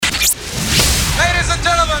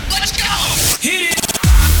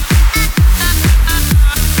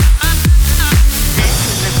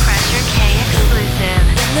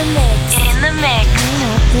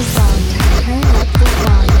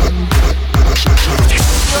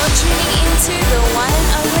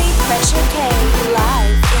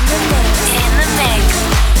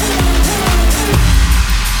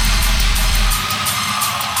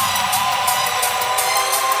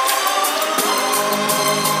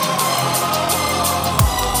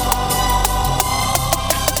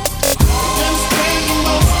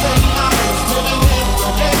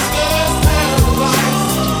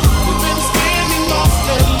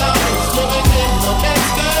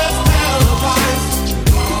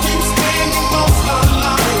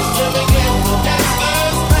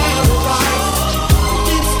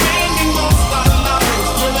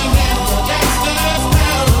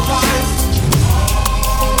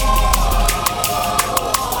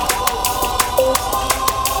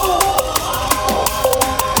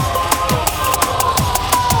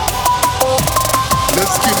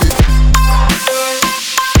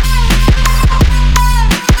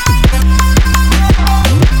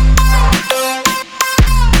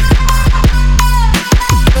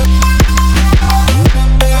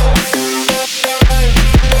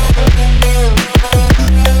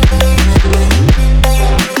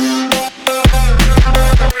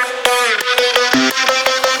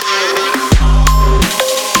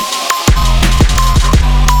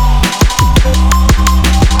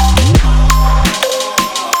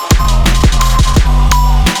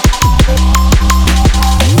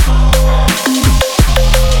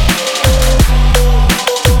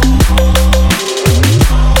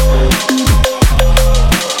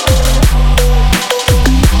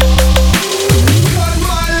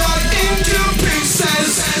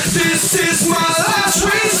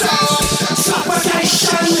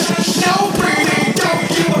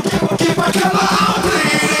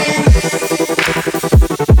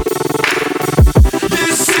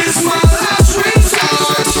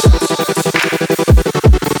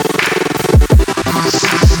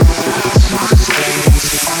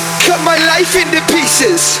life into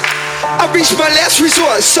pieces. I reach my last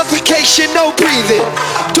resort, suffocation, no breathing.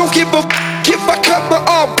 Don't give a if I cut my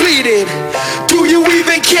arm bleeding. Do you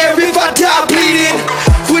even care if I die bleeding?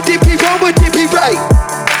 Would it be wrong, would it be right?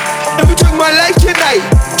 If I took my life tonight,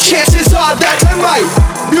 chances are that I might.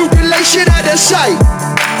 Mutilation out of sight,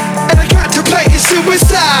 and I contemplate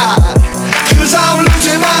suicide. Cause I'm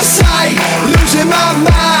losing my sight, losing my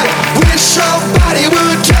mind. Wish somebody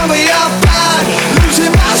would tell me I'm fine.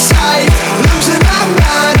 Losing my sight, losing my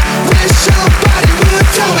mind. Wish somebody would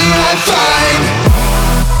tell me I'm fine.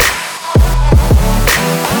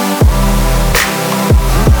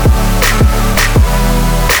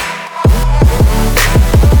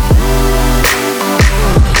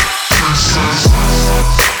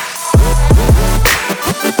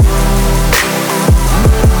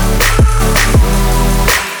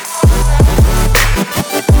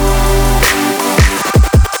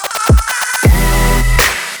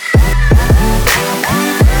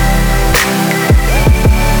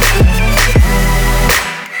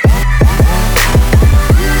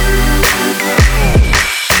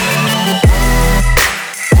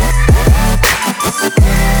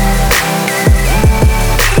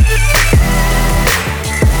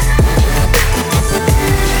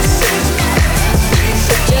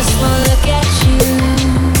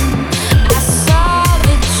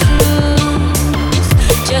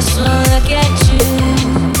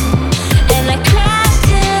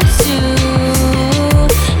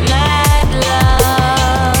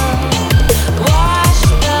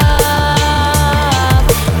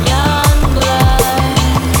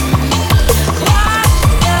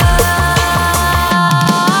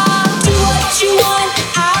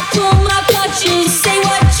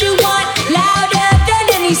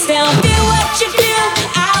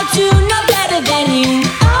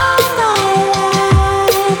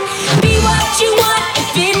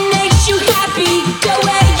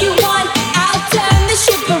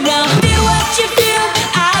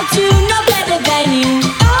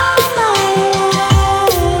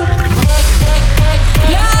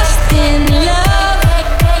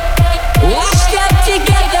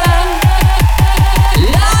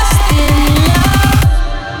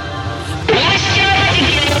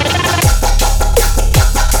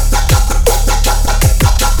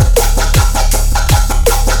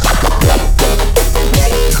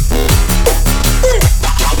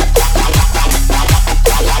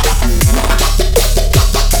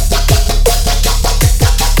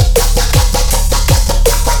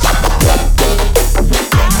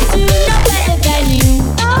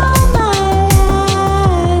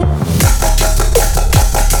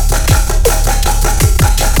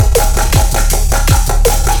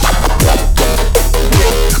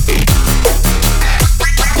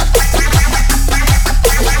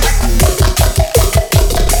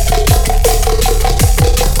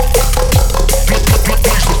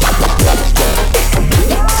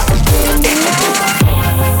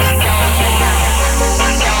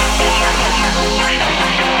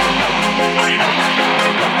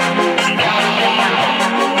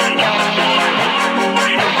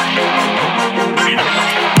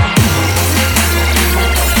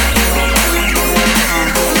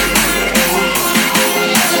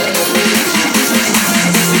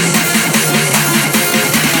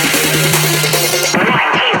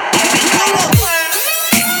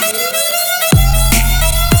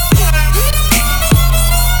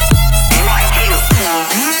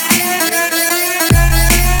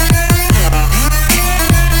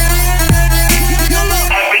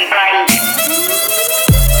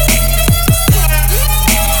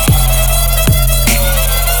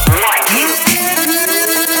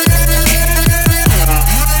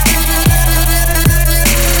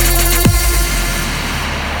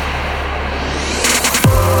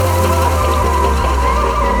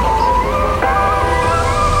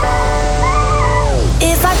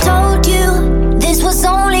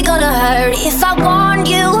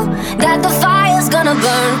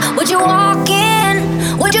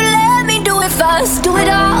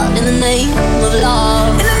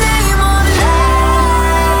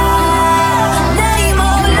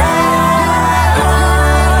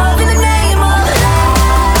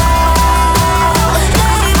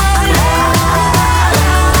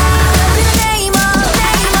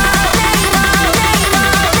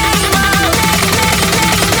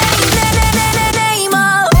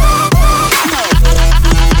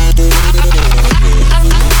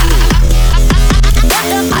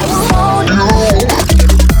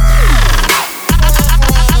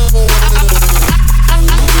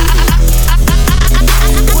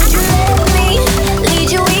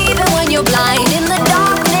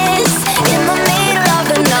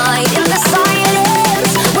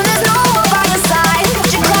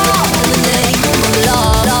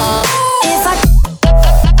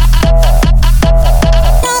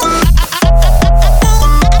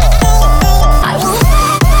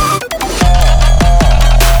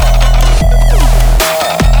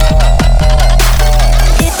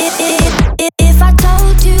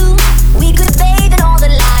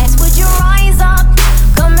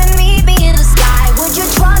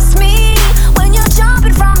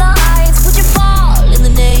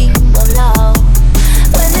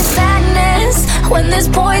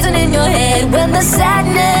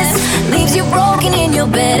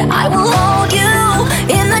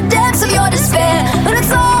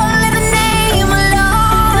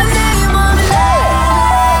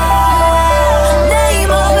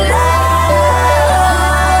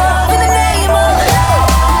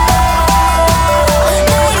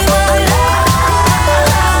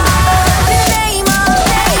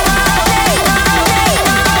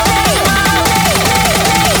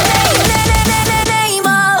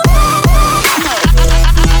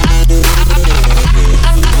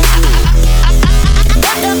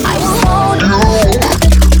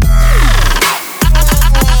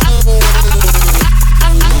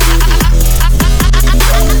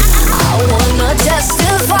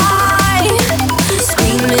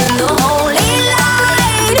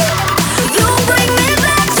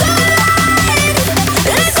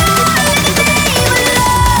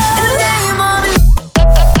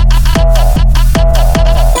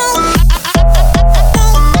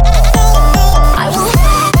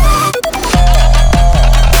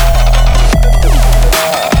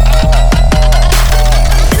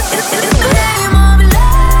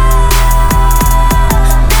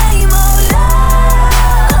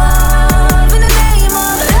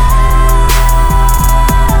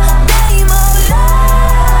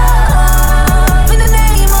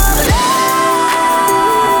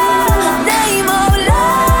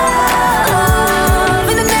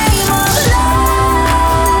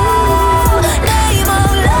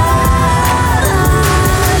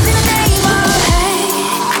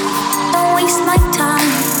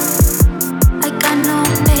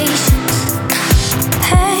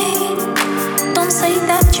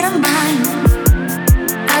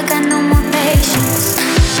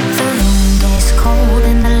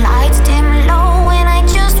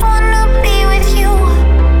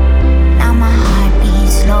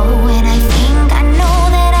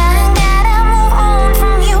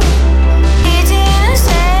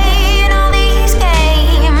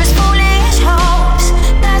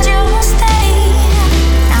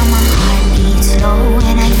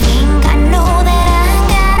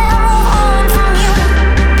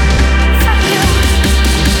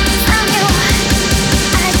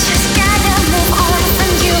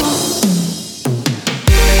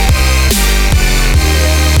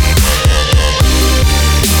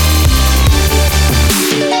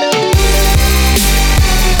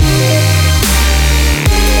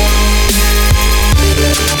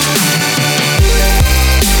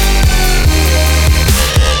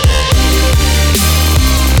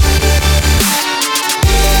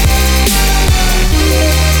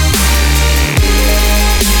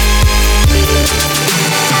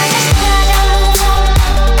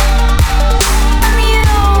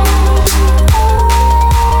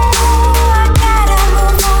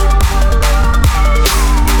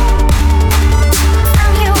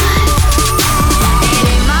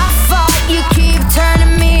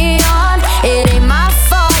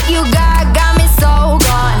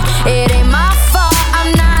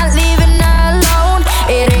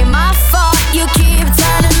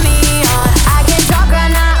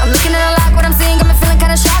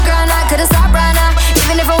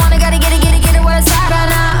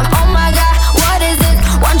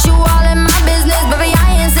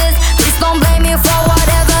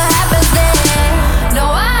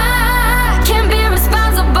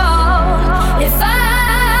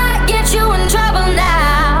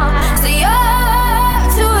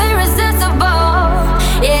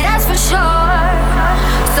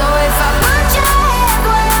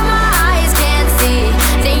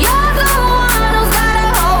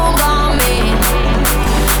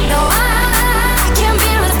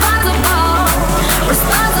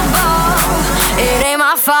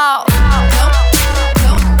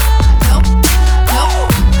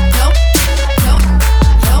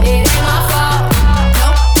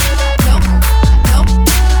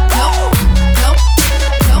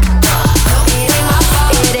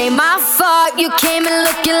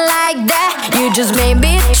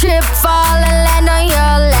 Trip, fall, and land on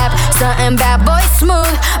your lap. Something bad boy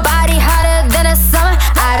smooth, body hotter than the summer.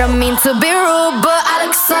 I don't mean to be rude, but I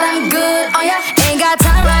look so damn good on ya. Ain't got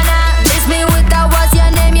time right now. Miss me with that, what's your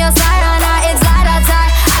name, your side or not? It's light outside.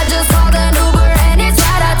 I just called an Uber and it's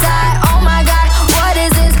right outside. Oh my God, what is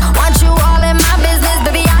this? Want you all in my business,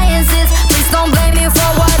 baby, I insist. Please don't blame me for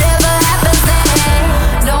whatever happens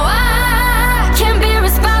then. No, I can't be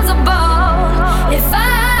responsible if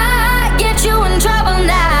I get you in trouble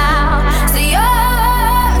now. So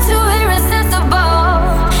you're too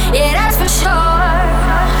irresistible, yeah, that's for sure.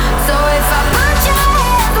 So if I put your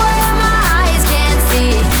hands where my eyes can't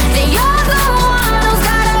see, then you're the one who's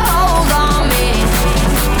got a hold on me.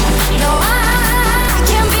 No, I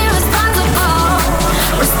can't be responsible.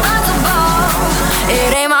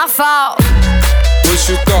 It ain't my fault. What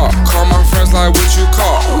you thought? Call my friends like what you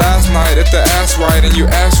caught. Last night if the ass right and you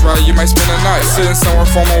ass right, you might spend the night sitting somewhere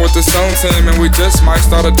formal with the same team, and we just might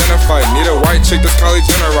start a dinner fight. Need a white chick that's Kylie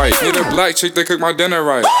Jenner right, need a black chick that cook my dinner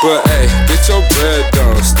right. But hey, get your bread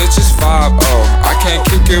though, snitches 5-0. I can't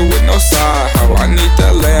kick it with no side hoe, I need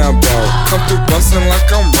that Lambo. Come through bustin' like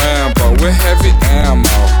I'm Rambo with heavy ammo,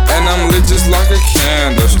 and I'm lit just like a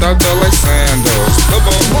candle, strapped up like sandals. 1,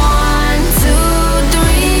 2,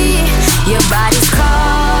 3, your body's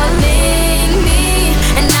calling me,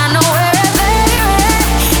 and I know wherever you're at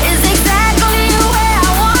is exactly where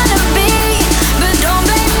I wanna be. But don't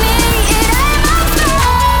blame me, it ain't my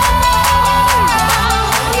fault.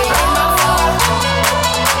 It ain't my fault.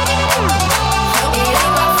 It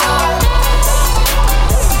ain't my fault.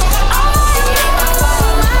 Oh, it ain't my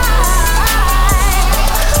fault.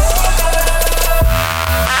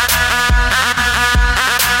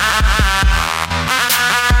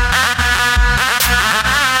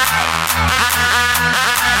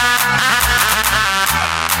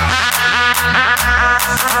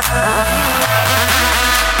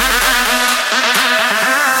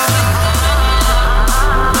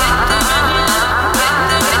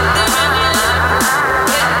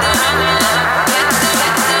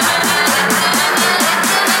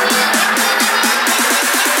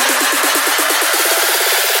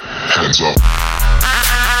 Hands up.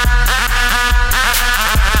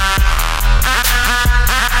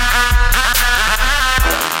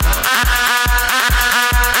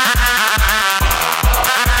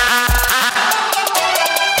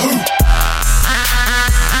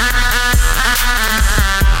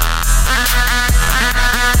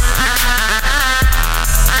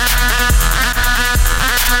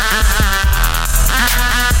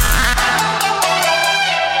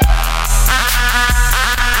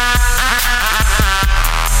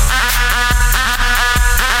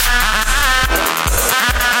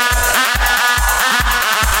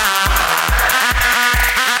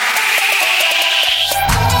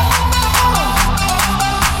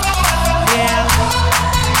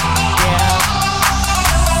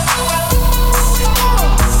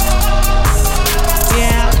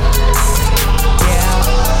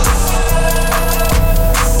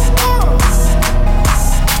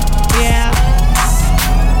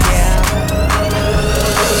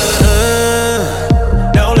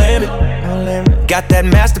 Got that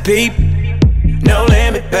masterpiece, no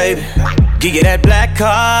limit, baby. Give you that black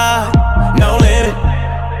card, no limit.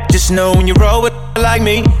 Just know when you roll with like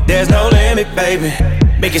me, there's no limit, baby.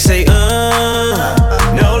 Make it say,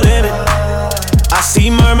 no limit. I see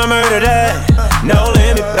murder that, no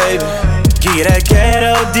limit, baby. Give you that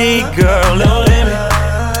ghetto D, girl, no limit.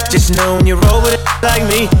 Just know when you roll with it like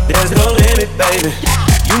me, there's no limit, baby.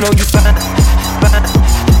 You know you fine, fine,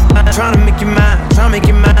 fine. Tryna make you mine, tryna make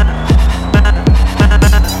you mine.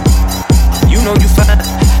 You know you fine,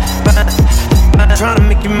 fine, fine. Tryna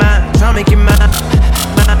make you mine, tryna make you mine.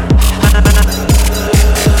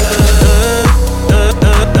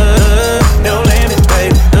 No limit,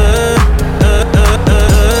 baby.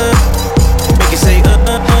 Make it say,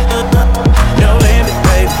 no limit,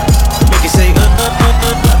 baby. Make it say,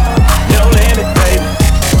 no limit, baby.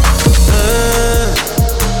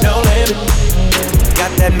 No limit.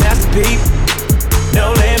 Got that masterpiece.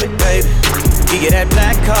 No limit, baby. You get that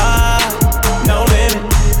black car, no limit.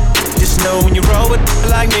 Just know when you roll with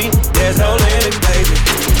like me, there's no limit, baby.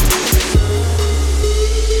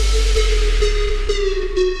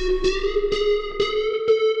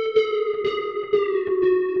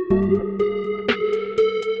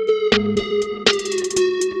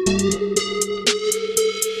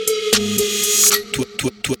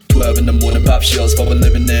 In the morning, pop shells for a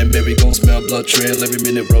living and berry gon' smell blood trail every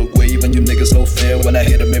minute. Rogue wave and you niggas no fair. When I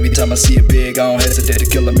hit 'em, every time I see it big, I don't hesitate to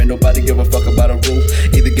kill 'em. Ain't nobody give a fuck about a rule.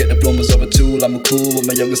 Either get diplomas or a tool. I'm cool with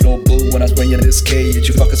my youngest no boo. When I spring in this cage,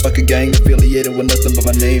 you fuckers fucking gang affiliated with nothing but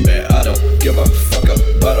my name.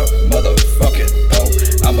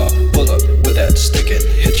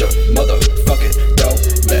 motherfucking dope,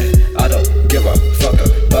 man. I don't give a fuck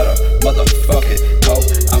about a motherfucking hoe.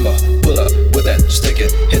 I'ma pull up with that stick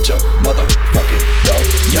and hit your motherfucking dope,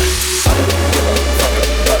 yeah. I don't give a fuck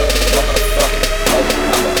about a motherfucking hoe.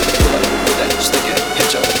 I'ma pull up with that stick and hit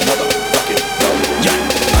your motherfucking dope, yeah.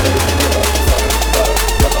 I don't give a fuck about a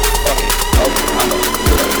motherfucking hoe. I'ma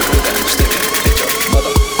pull up with that stick and hit your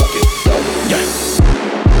motherfucking dope, yeah.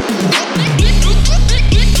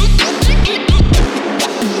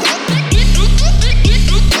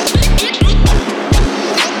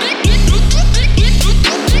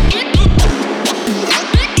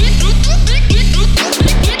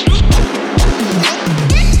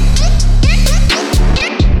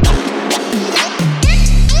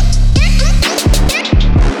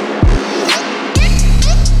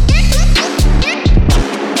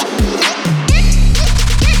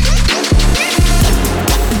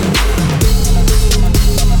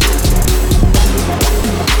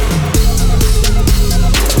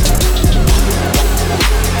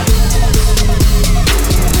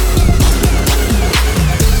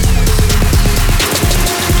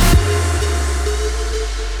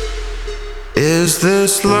 Is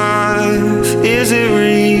this life? Is it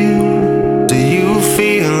real? Do you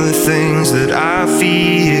feel the things that I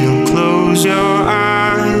feel? Close your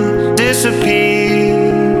eyes, disappear,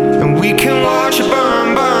 and we can watch it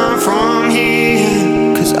burn, burn from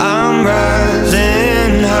here. 'Cause I'm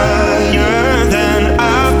rising higher than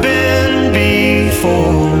I've been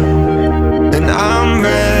before, and I'm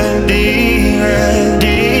ready,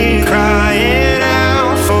 ready, crying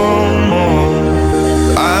out for more.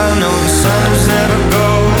 I know the sun is never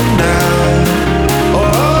going down.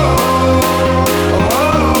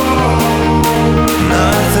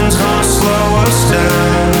 Nothing's gonna slow us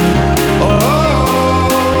down.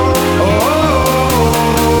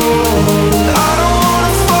 I don't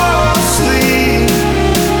wanna fall asleep.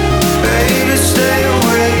 Baby, stay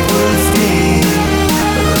awake with me.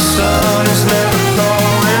 The sun is never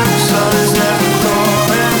going, the sun is never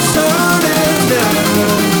going, the sun is never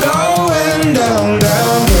going down, down,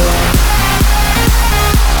 down.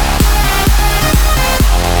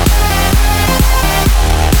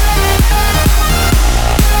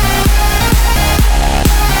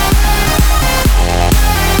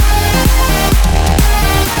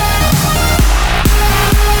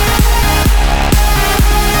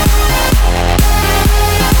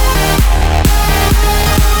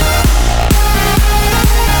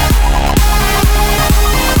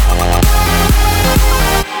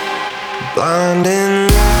 Blinding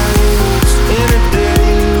lights in a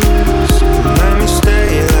daze. Let me stay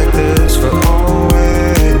like this for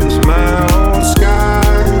always. My whole sky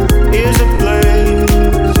is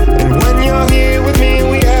ablaze, and when you're here with me,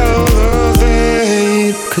 we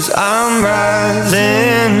elevate. 'Cause I'm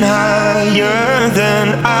rising higher than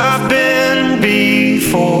I've been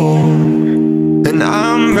before, and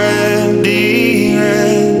I'm ready,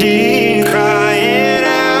 ready, crying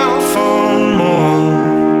out for more.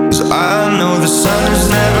 'Cause I know the sun is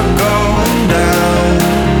never going down.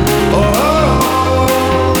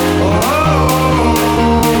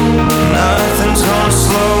 Nothing's gonna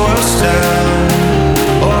slow us down.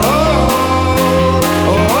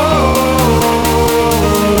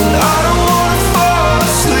 I don't wanna fall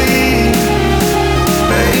asleep.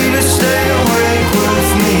 Baby, stay awake with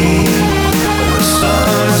me. The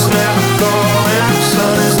sun is never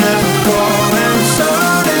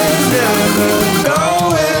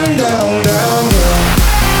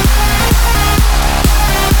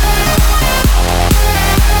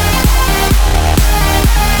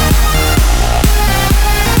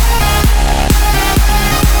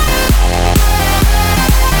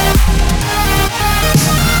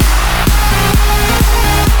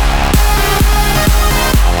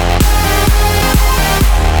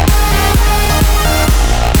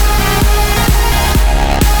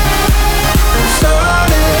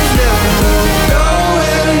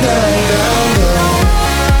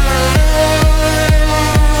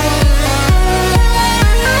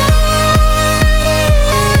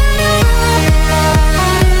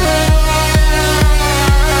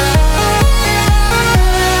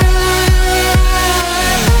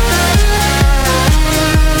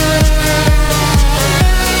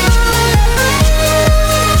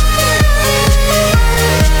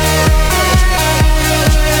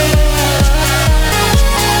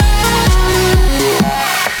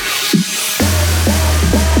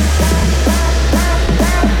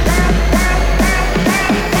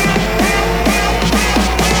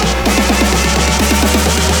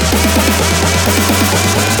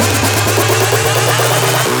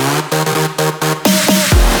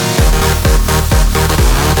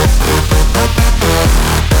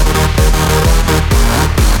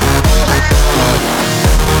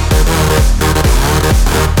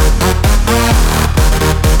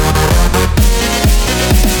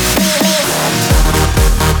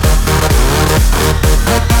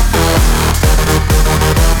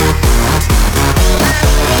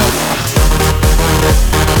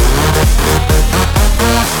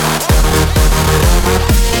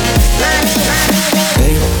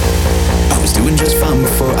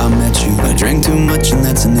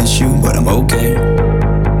okay.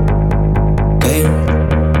 Hey,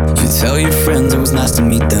 you tell your friends it was nice to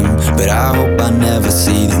meet them, but I hope I never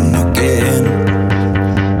see them again.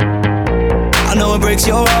 I know it breaks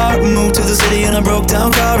your heart. Moved to the city in a broke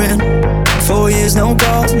down car in 4 years, no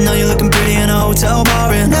calls. Now you're looking pretty in a hotel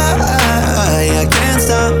bar, and I can't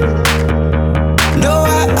stop. No,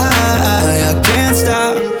 I can't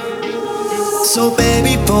stop. So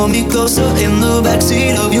baby, pull me closer in the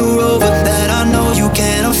backseat of your Rover that I know you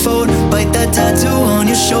can't afford. Bite that tattoo on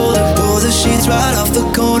your shoulder. Pull the sheets right off the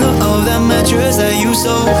corner of that mattress that you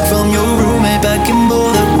stole from your roommate back in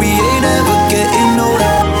Boulder. We ain't ever getting older.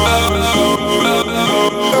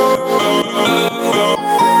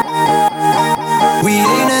 We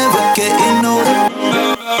ain't ever getting older.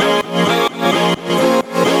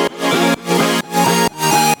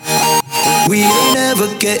 We ain't ever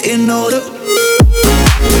getting older.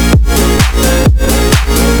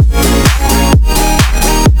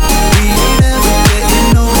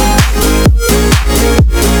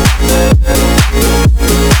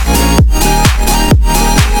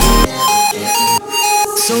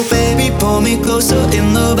 Closer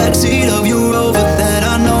in the backseat of your Rover that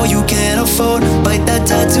I know you can't afford. Bite that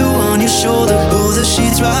tattoo on your shoulder. Pull the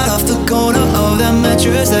sheets right off the corner of that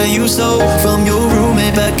mattress that you stole from your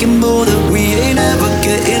roommate back in Boulder. We ain't ever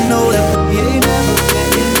getting older. We ain't ever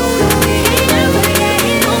getting older. We ain't ever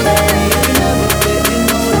getting older.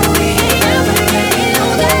 We ain't ever getting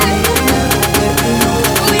older.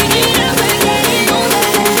 We ain't ever getting older.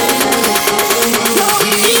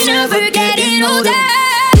 We ain't ever getting older.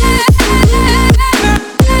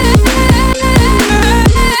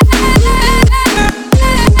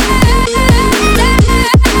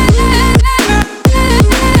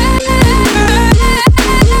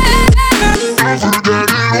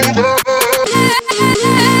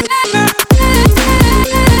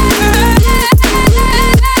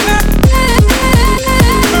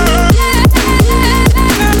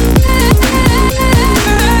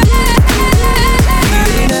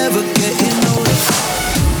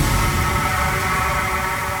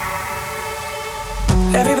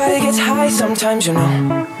 Sometimes, you know,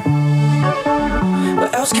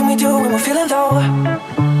 what else can we do when we're feeling low?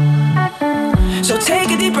 So take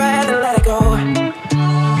a deep breath and let it go.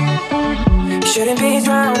 You shouldn't be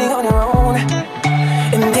drowning on your own.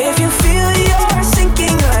 And if you feel you're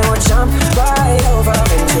sinking, I will jump right over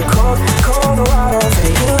into cold, cold water for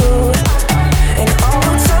you. And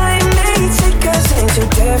although time may take us into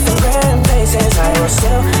different places, I will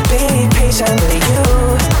still be patient with you.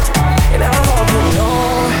 And I hope you know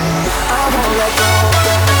I won't let go.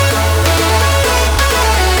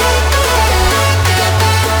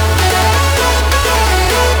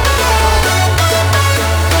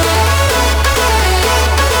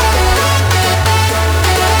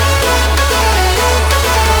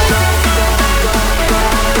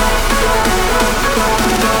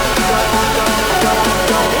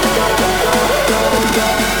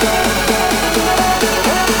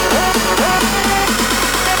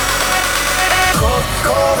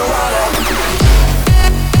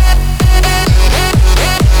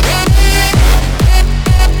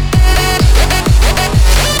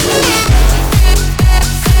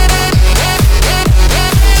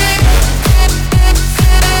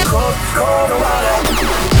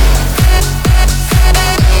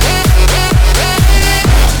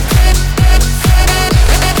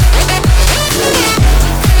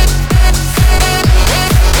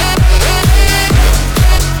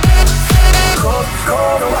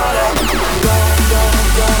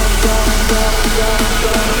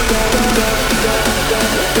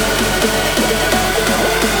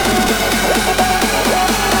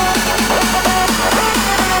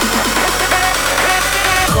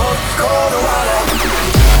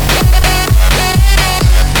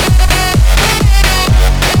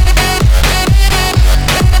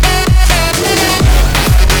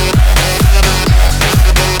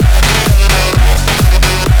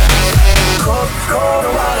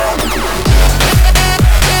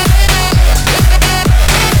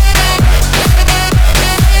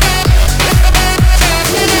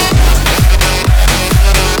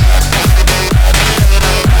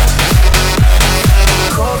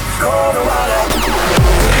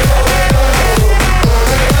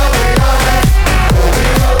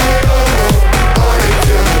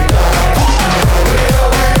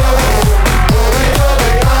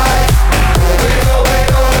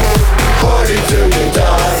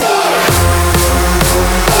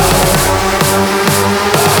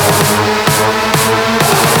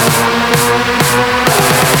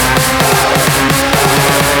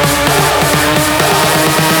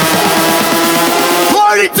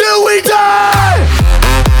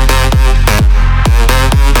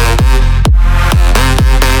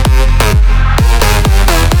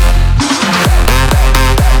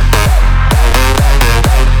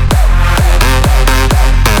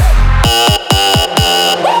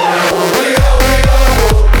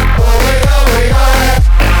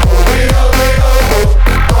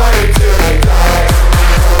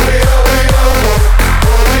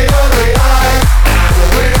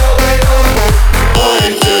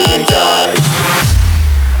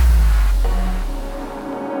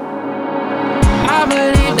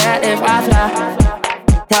 if I fly,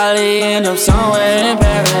 probably end up somewhere in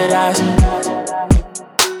paradise.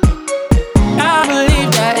 I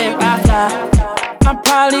believe that if I fly, I'll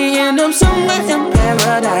probably end up somewhere in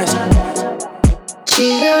paradise. I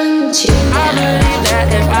believe that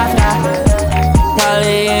if I fly,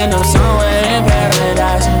 probably end up somewhere in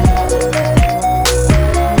paradise.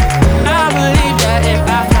 I believe that if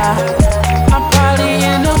I fly, I'll probably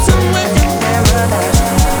end up somewhere in paradise.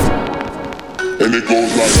 And it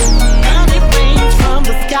goes like and it rains from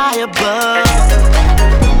the sky above.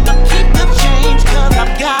 But keep the change, cause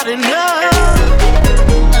I've got enough.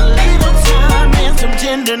 A little time and some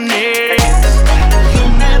tenderness. You'll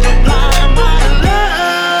never blind my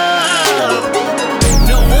love.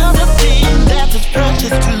 No other thing that's as precious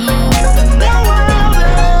to no other.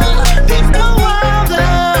 There's no other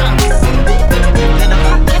than a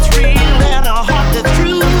heart that's real and a heart that's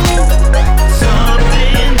true.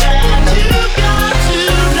 Something that you got to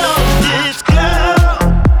know. This girl,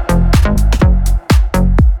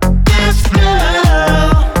 this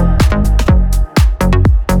girl,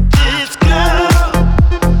 this girl.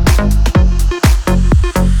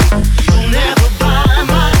 You'll never buy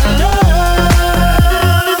my love,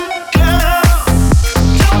 girl.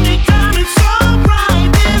 Don't need diamonds so bright.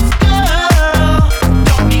 This girl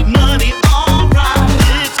don't need money, alright.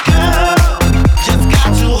 This girl just got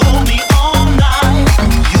to hold me all night.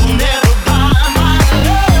 You'll never buy my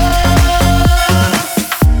love.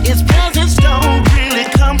 Its presents don't really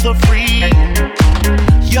come for free.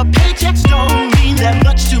 Your paychecks don't mean that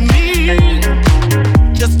much to me.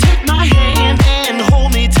 Just take my hand and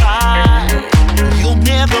hold me tight. You'll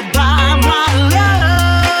never buy my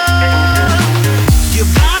love. You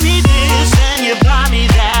buy me this and you buy me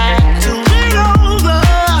that. To win over,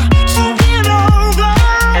 to win over.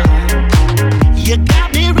 You got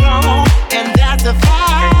me wrong, and that's a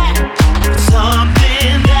fact.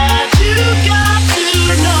 Something that you got to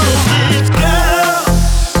know. This girl,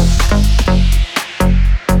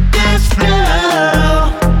 this girl,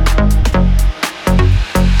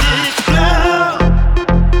 this girl.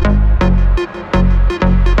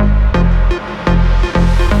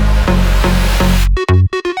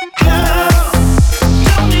 Girl,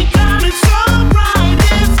 don't need diamonds so bright.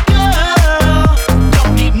 This girl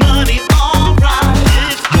don't need money, alright.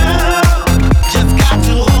 This girl just got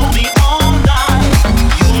to hold me all night.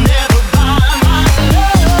 You'll never buy my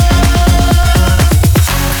love.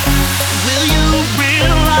 Will you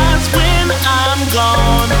realize when I'm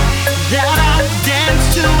gone that I dance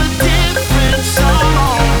to a different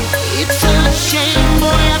song? It's a shame,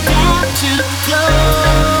 boy, I've got to go.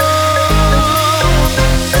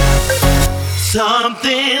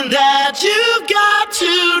 Something that you've got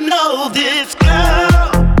to know. This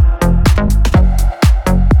girl,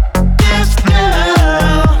 this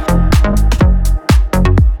girl,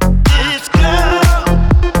 this girl.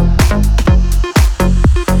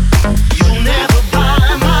 You'll never buy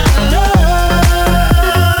my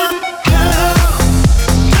love, girl.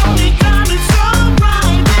 Don't need diamonds so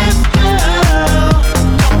bright. This girl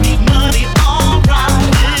don't need money, alright.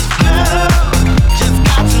 This girl just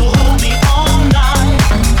got to hold me all night.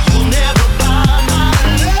 You'll never buy my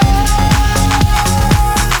love.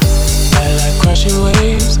 I like crashing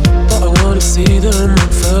waves, but I wanna see them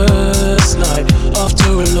at first light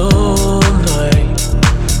after a long night.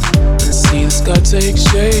 And see the sky take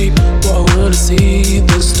shape, but I wanna see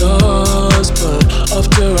the stars burn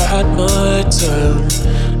after I had my turn.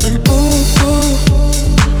 And ooh,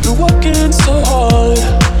 you're working so hard,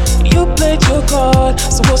 you played your card,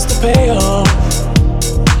 so what's the payoff?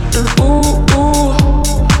 And ooh,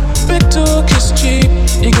 big talk is cheap,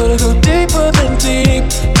 you gotta go deeper than deep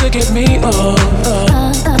to get me on.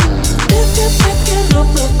 If you're picking up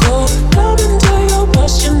the goal, come into your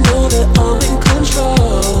bus, you know that I'm in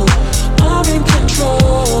control. I'm in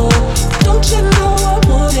control. Don't you know I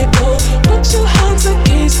want it all? Put your hands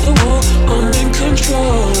against the wall. I'm in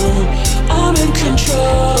control. I'm in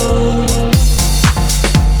control.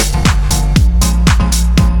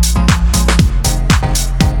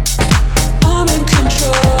 I'm in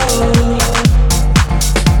control.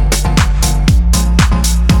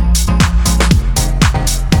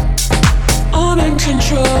 I'm in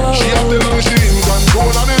control. She have the long she in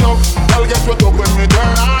control and enough. I'll get wet up when we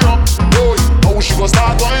turn her up. Boy, how she go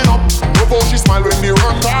start wind up. Love how she smile when the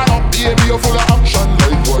work turn up. Baby, you're full of action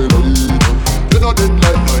like Twilight. You're not dead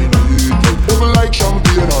like 9-8. Open like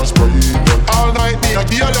champagne or Sprite. All night me I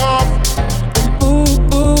give you love. Ooh,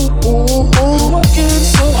 working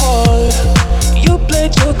so hard. You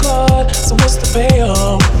played your card, so what's the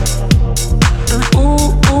payoff? And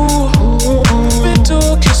big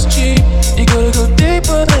talk is cheap. You gotta go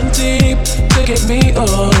deeper than deep to get me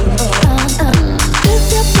on.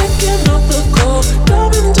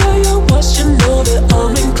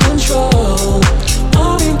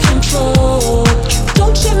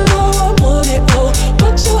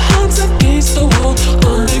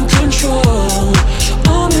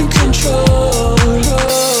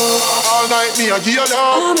 hear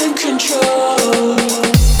ya. I'm in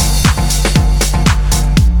control.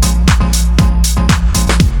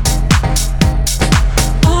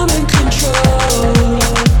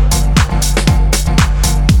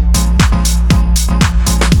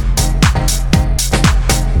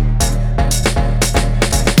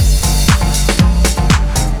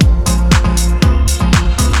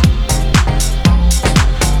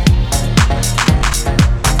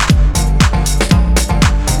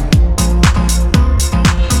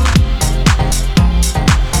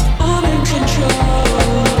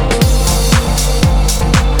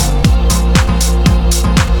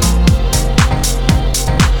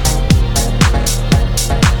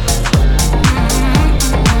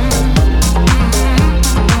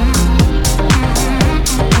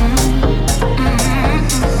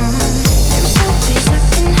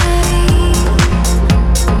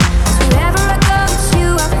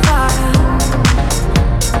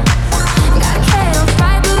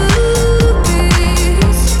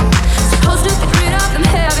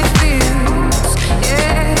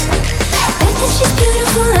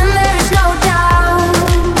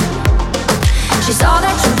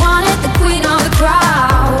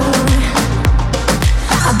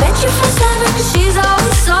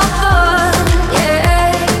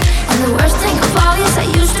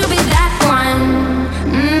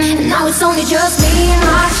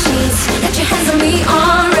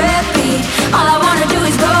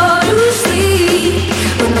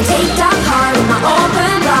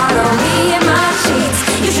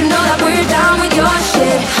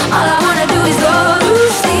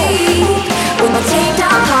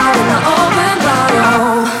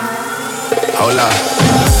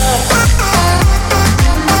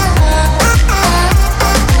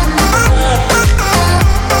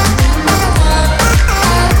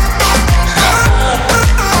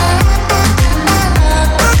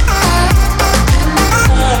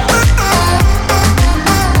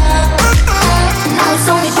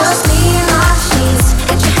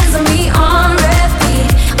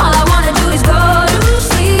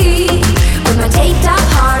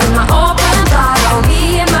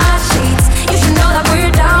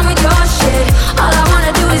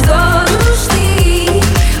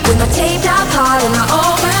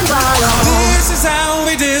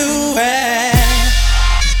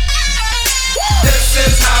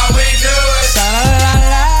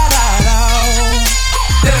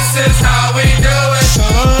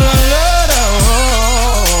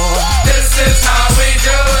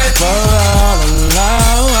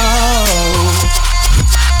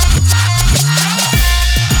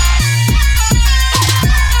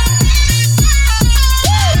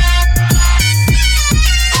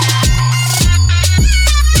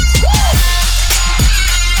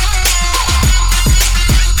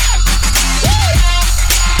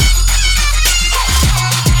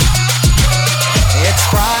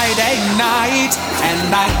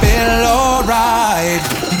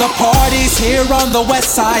 Here on the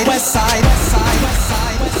west side, west side, west side, west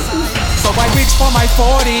side, west side. So I reach for my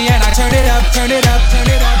 40 and I turn it up, turn it up, turn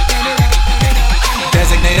it up, turn it up, turn it up.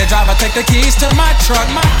 Designated driver, take the keys to my truck,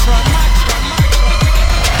 my truck, my truck, my truck.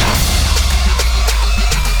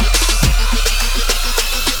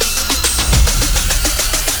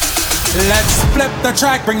 Let's flip the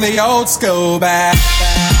track, bring the old school back.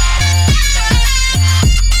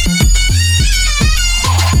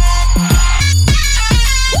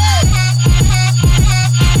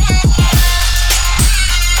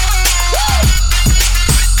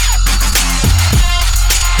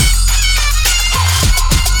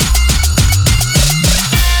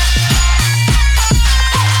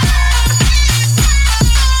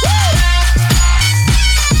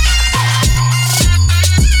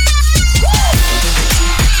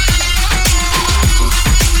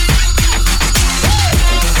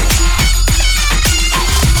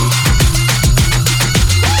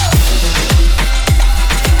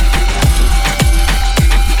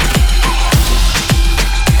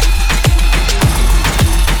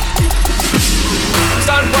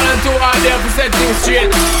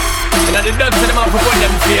 Straight. And I the dogs say them out for put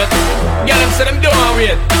them straight. Girl them say them don't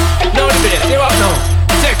wait. Now the bait, see what now?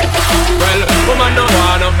 Check. Well, woman don't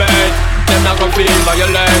wanna bet. Them not gon' feel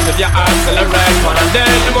violent if you accelerate. Man and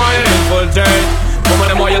then the more you infiltrate. Woman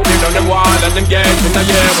the more you take down them wall and them get in the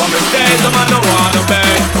year. One mistake, the man don't wanna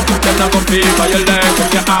bet. Them not gon' feel violent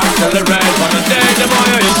if you accelerate. Man and then the more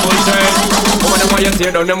you infiltrate. Woman the more you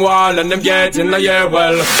tear down them wall and them get in the year.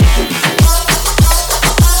 Well.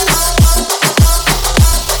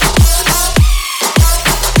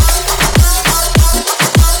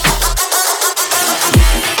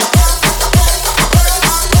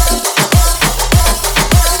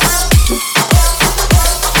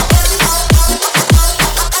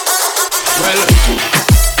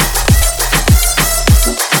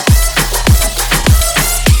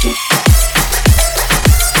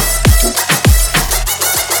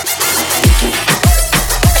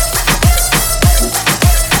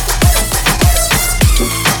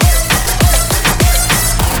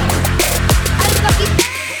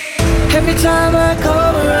 Every time I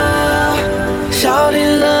come around,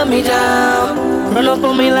 shawty love me down. Run up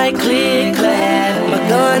on me like click clack, my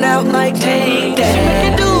gun out like take that. She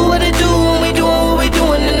make it do what it do when we doing what we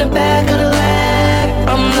doing in the back of the lab.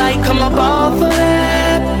 I'm like, come up off of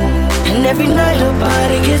that. And every night her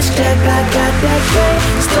body gets jacked. I got that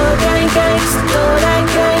gangsta, gang, gangsta, that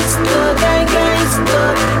gangsta, gang, gangsta,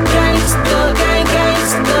 gangsta, gang,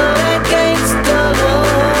 gangsta, that gangsta love.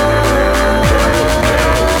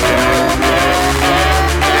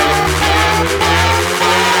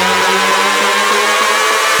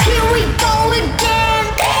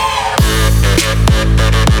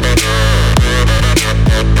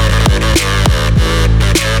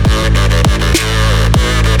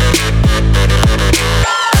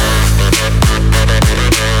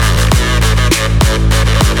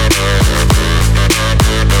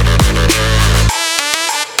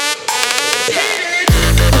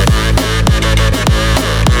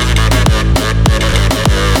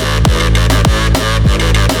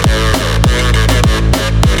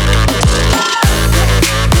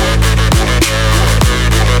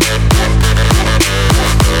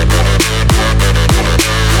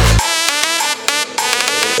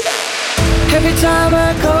 Every time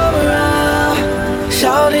I come around,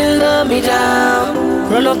 shawty love me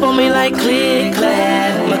down. Run up on me like click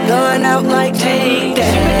clack, my gun out like take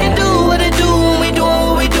that. She make it do what it do when we doing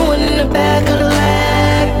what we doing in the back of the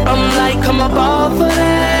lab. I'm like, come up off of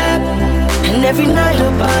that. And every night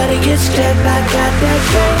her body gets jacked. I got that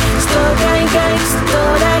gangsta, gang, gangsta,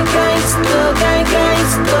 that gangsta, gang,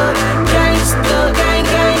 gangsta, gangsta, gang,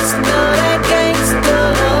 gangsta, that gangsta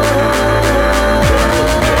love.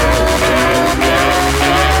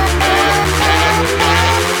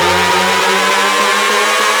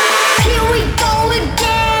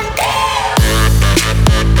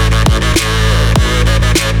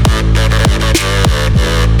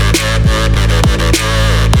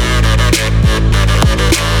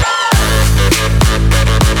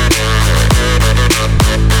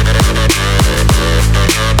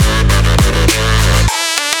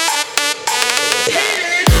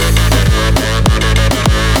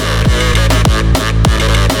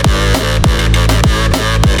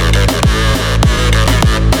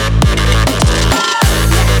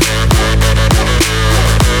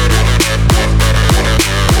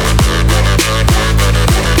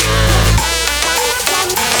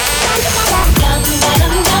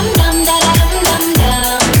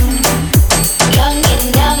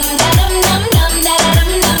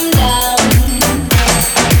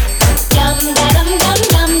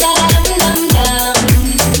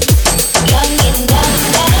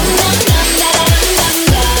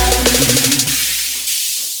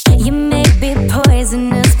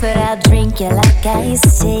 I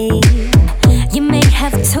see. You may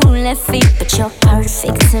have 2 left feet, but you're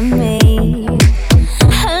perfect to me.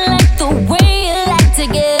 I like the way you like to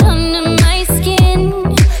get under my skin.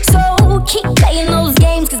 So keep playing those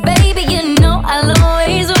games, 'cause baby, you know I'll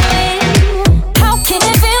always win. How can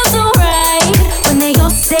it feel so right when they all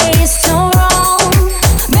say it's so wrong?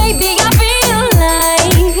 Maybe I feel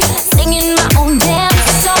like singing my own damn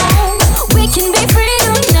song. We can be free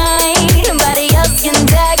tonight, nobody else can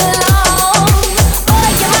tag along. Boy,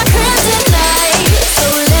 you're my kryptonite, so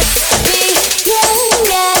let's begin.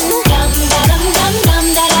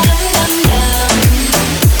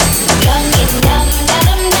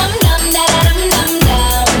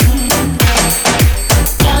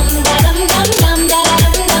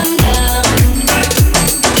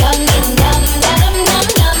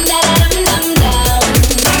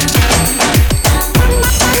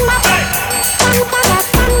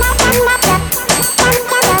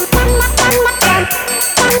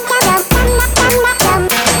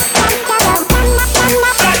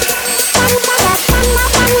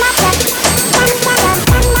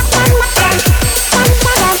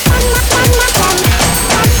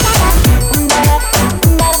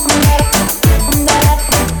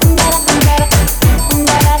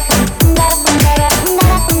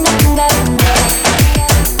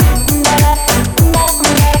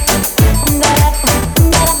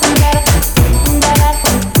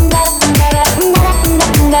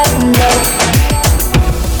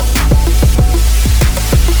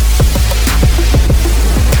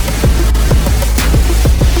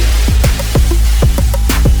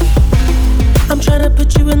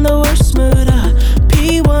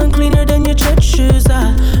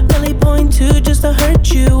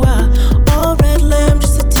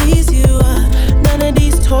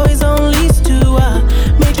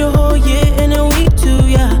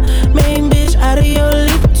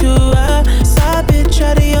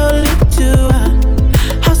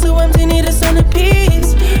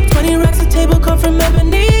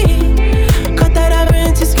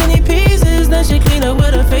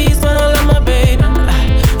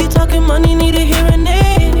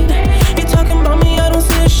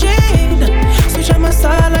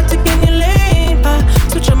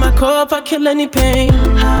 core if I kill any pain.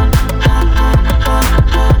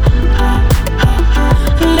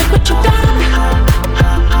 Look what you done.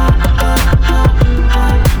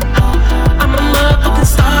 I'm a motherfucking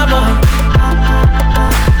star boy.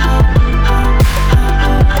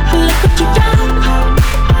 Look what you done.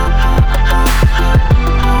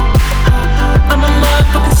 I'm a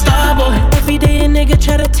motherfucking star boy. Every day a nigga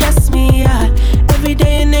try to test me, yeah. Every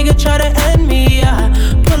day a nigga try to end me, yeah.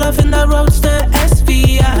 Pull off in that roadster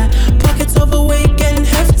SV, yeah. Pockets overweight, getting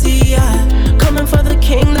hefty, yeah. Coming for the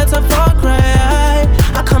king, that's a far cry.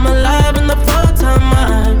 I come alive in the fall time,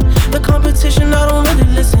 man. The competition, I don't really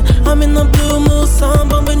listen. I'm in the blue mood, song,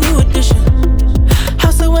 bumping new edition.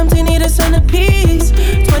 House so empty, need a centerpiece.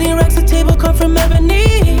 20 racks of table come from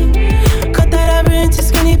ebony. Cut that average into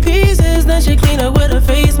skinny pieces. Then she clean up with her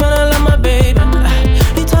face, man, I love my baby.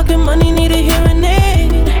 You talking money, need a hearing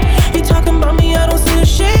aid. You talking about me, I don't see the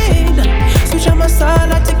shade. Switch on my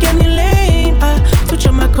side, I take any lane. I switch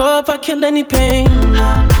on my core if I kill any pain.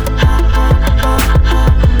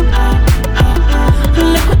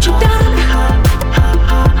 Look what you done.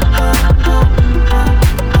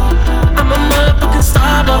 I'm a motherfucking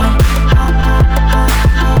star boy.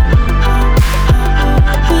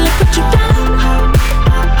 Look what you done.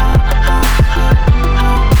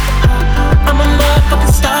 I'm a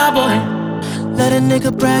motherfucking star boy. Let a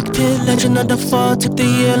nigga Brad Pitt, legend of the fall, took the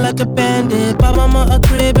year like a bandit. Bought mama a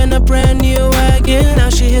crib and a brand new wagon. Now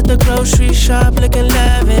she hit the grocery shop looking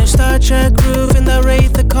lavish. Star Trek roof in the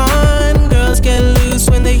Wraith the Con. Girls get loose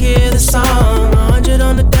when they hear the song. 100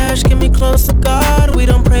 on the dash, get me close to God. We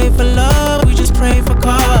don't pray for love, we just pray for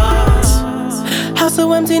cause. House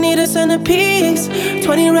so empty, need a centerpiece.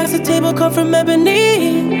 20 racks of table come from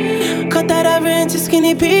ebony. Cut that average into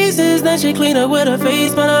skinny pieces. Then she clean up with her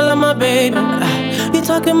face, but I love my baby. You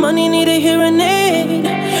talking money, need a hearing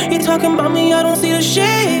aid. You talking about me, I don't see the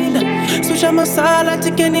shade. Switch on my side, I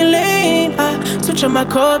take any lane. I switch on my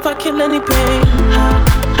core if I kill any pain.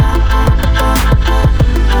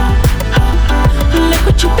 Look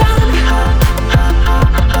what you done.